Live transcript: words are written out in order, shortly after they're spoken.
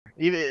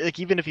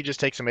Even if he just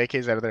takes some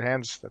AKs out of their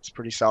hands, that's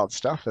pretty solid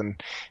stuff. And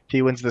if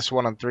he wins this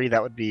 1-on-3,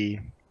 that would be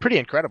pretty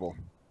incredible.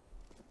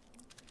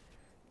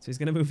 So he's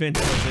gonna move in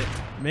towards it.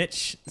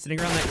 Mitch sitting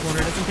around that corner,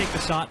 doesn't take the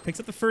shot, picks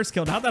up the first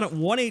kill. Now that at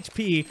 1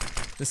 HP,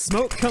 the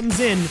smoke comes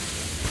in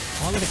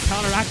along with a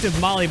counteractive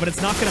molly, but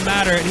it's not gonna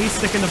matter. And he's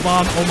sticking the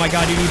bomb. Oh my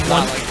god, you need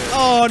one. Like this.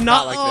 Oh,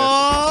 not like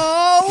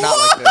oh, this. Not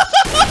like this.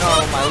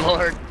 Oh my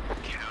lord.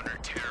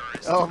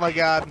 Oh my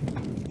god.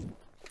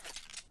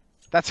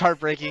 That's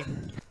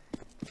heartbreaking.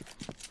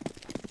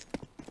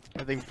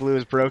 I think blue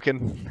is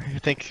broken. I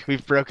think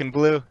we've broken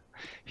blue.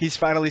 He's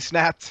finally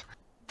snapped.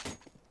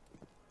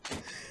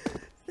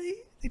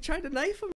 They tried to knife him.